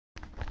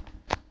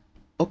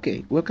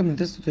Okay, welcome to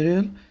this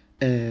tutorial.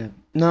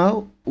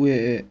 Now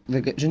the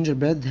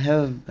GingerBread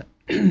have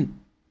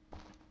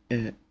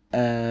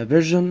a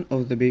version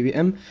of the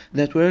BBM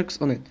that works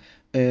on it.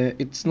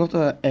 It's not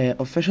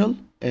official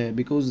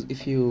because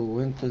if you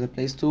went to the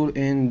Play Store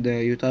and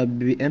you type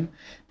BBM,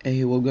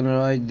 you will gonna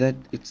write that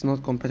it's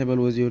not compatible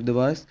with your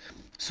device.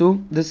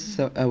 So this is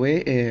a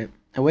way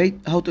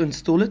how to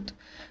install it.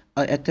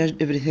 I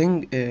attached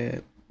everything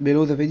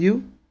below the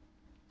video.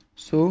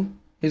 So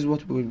here's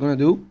what we're gonna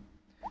do.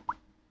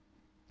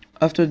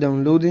 After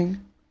downloading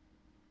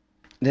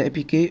the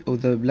APK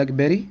of the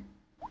BlackBerry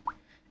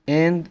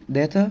and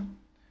data,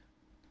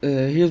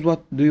 here's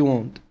what do you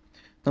want.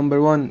 Number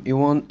one,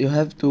 you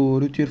have to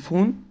root your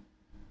phone,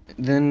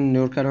 then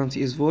your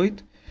currency is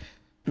void.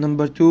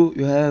 Number two,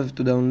 you have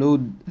to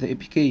download the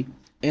APK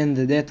and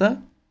the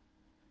data.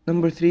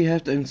 Number three, you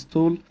have to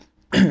install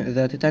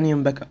the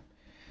Titanium backup.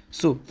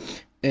 So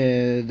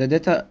the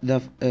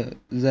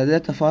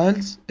data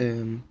files,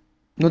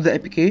 not the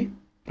APK,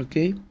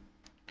 okay,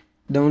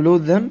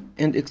 download them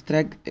and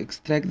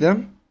extract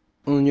them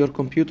on your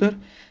computer,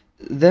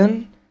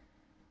 then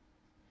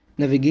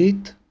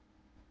navigate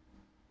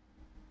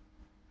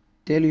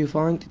till you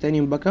find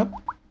Titanium backup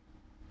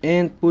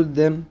and put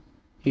them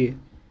here.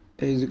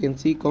 As you can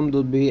see,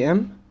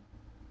 com.bm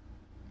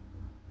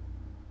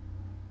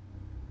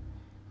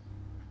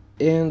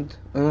and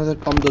another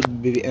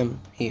com.bbm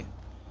here,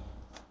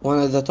 one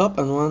at the top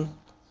and one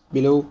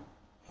below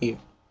here.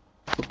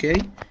 Okay,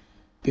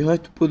 you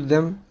have to put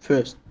them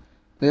first,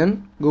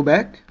 then go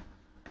back,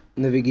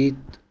 navigate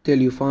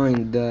till you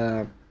find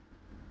the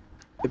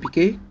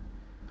APK,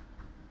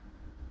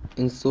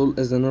 install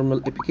as a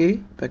normal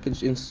APK package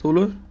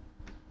installer.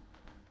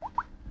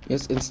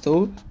 Yes,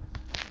 install.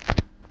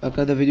 I'll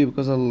cut the video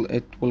because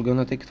it will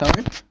gonna take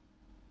time.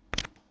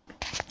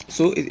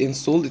 So it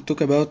installed, it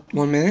took about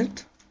 1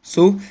 minute.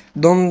 So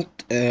don't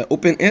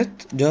open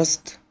it,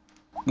 just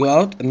go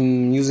out.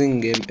 I'm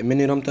using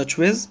mini-rom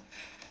touchwiz.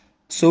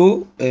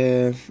 So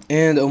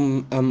and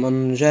I'm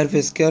on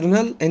Jarvis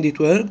kernel and it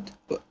worked.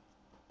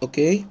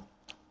 Okay,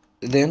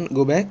 then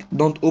go back,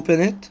 don't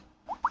open it.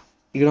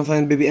 You're gonna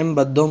find BBM,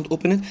 but don't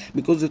open it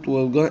because it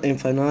will go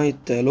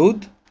infinite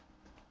load.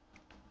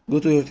 Go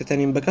to your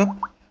Titanium backup.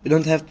 You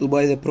don't have to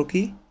buy the pro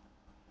key.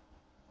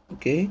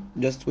 Okay,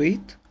 just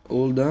wait.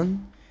 All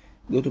done.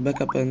 Go to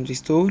backup and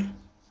restore.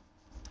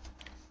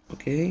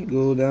 Okay,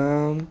 go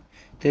down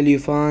till you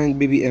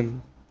find BBM.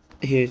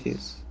 Here it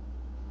is.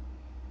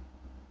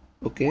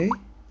 Okay,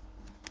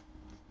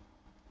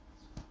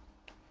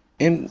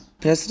 and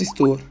press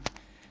restore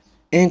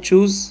and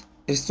choose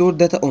restore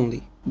data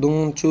only.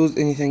 Don't choose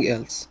anything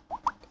else,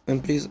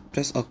 and please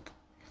press OK.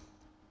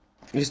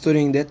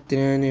 Restoring that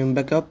Titanium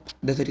backup,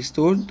 data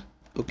restored.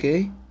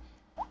 Okay,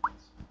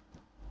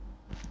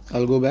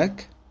 I'll go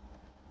back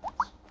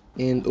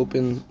and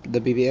open the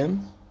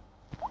BBM.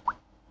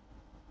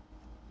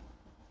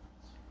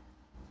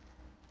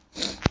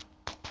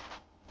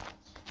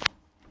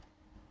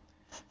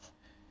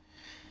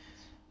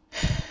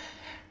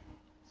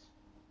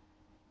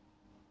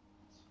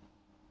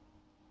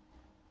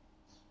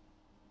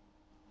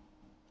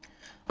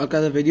 I'll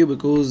cut the video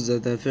because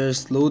the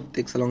first load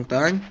takes a long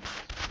time,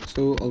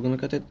 so I'm gonna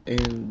cut it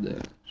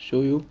and show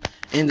you,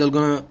 and I'm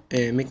gonna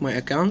make my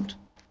account.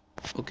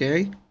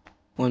 Okay,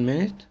 1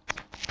 minute.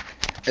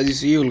 As you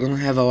see, you're gonna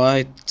have a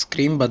white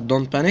screen, but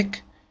don't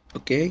panic.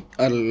 Okay,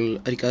 I'll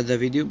recut the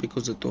video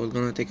because it was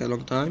gonna take a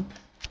long time.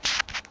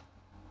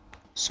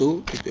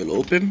 So it will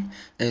open.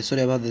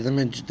 Sorry about the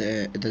damage.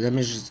 The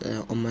damage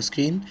on my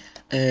screen.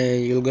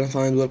 You're gonna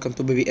find welcome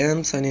to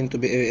BBM. Sign in to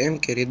BBM.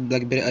 Create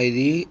BlackBerry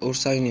ID or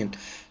sign in.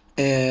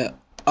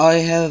 I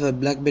have a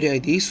BlackBerry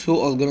ID,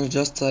 so I'm gonna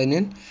just sign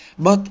in.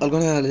 But I'm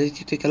gonna let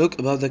you take a look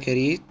about the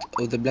create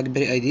of the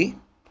BlackBerry ID.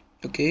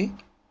 Okay.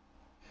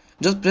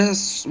 Just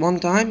press one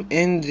time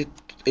and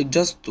it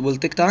just will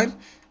take time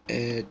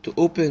to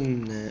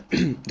open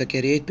the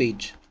create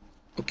page.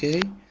 Okay,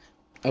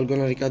 I'm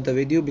gonna record the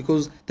video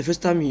because the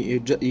first time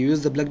you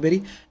use the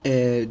BlackBerry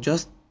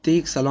just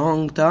takes a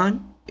long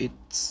time.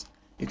 It's,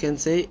 you can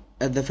say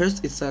at the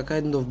first it's a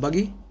kind of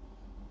buggy.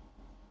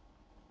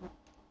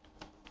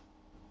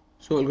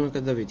 So I'm gonna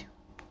cut the video.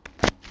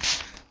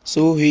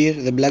 So here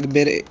the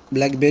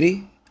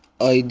BlackBerry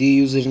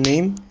ID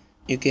username,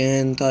 you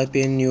can type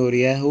in your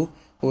Yahoo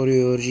or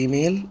your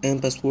Gmail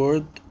and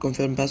password,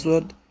 confirm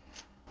password,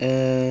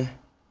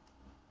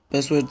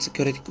 password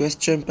security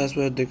question,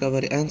 password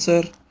recovery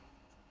answer,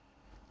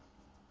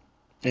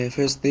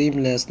 first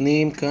name, last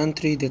name,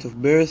 country, date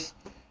of birth,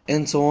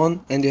 and so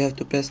on. And you have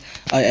to press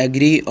I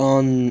agree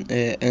on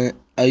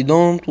I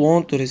don't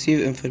want to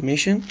receive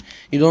information.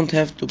 You don't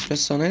have to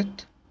press on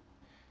it.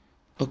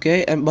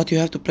 Okay, but you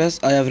have to press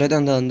I have read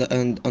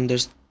and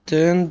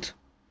understand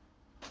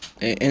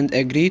and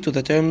agree to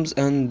the terms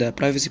and the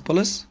privacy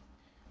policy.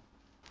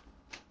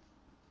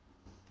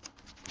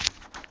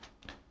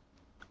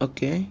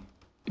 Okay,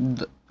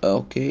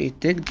 okay,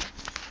 it ticked.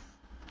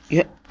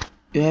 Yeah,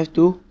 you have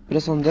to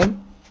press on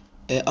them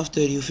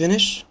after you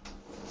finish.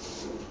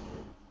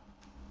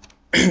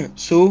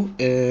 So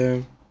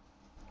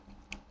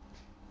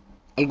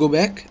I'll go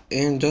back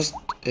and just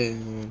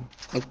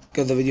I'll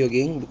cut the video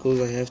again because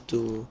I have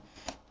to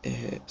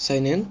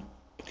sign in.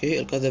 Okay,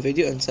 I'll cut the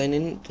video and sign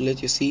in to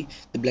let you see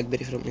the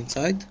BlackBerry from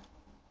inside.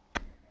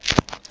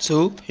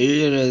 So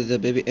here is the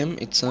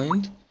BBM, it's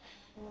signed,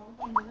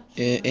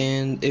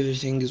 and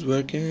everything is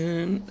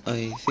working,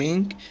 I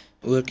think,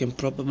 working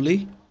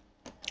properly.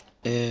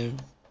 I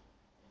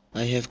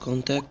have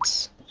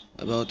contacts,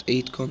 about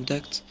 8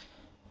 contacts.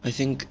 I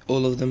think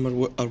all of them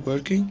are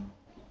working.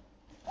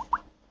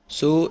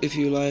 So if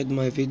you liked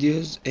my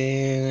videos,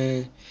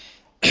 and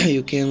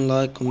you can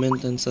like,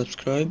 comment and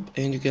subscribe,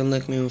 and you can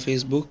like me on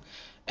Facebook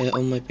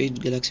on my page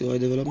Galaxy Y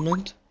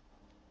Development.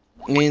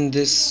 And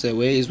this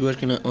way is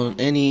working on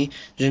any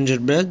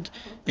gingerbread,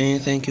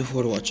 and thank you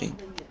for watching.